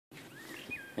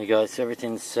Hey guys, so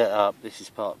everything's set up. This is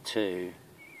part 2.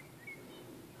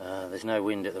 There's no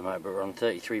wind at the moment, but we're on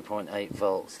 33.8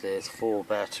 volts. There's 4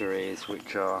 batteries,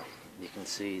 which are, you can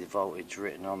see the voltage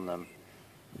written on them.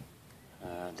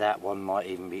 That one might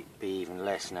even be even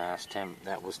less now. It's 10,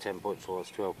 that was 10.4,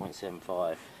 it's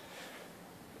 12.75.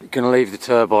 We're going to leave the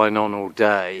turbine on all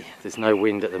day. There's no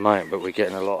wind at the moment, but we're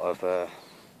getting a lot of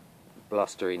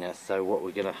blusteriness. So what we're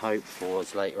going to hope for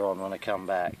is later on when I come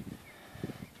back,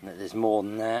 that there's more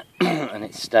than that and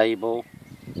it's stable.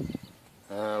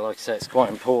 Like I say, it's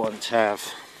quite important to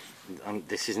have,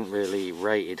 this isn't really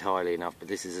rated highly enough, but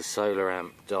this is a solar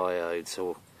amp diode,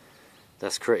 so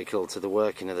that's critical to the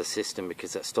working of the system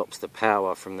because that stops the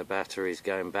power from the batteries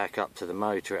going back up to the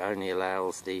motor. It only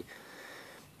allows the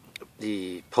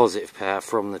positive power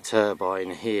from the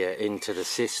turbine here into the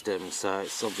system. So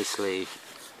it's obviously,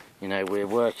 you know, we're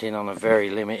working on a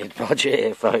very limited budget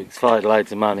here, folks. If I had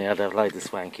loads of money, I'd have loads of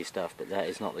swanky stuff, but that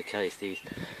is not the case. These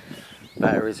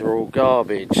batteries are all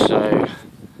garbage. So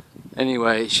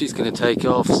anyway, she's going to take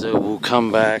off, so we'll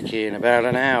come back in about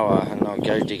an hour and I'll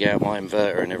go dig out my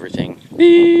inverter and everything.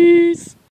 Peace!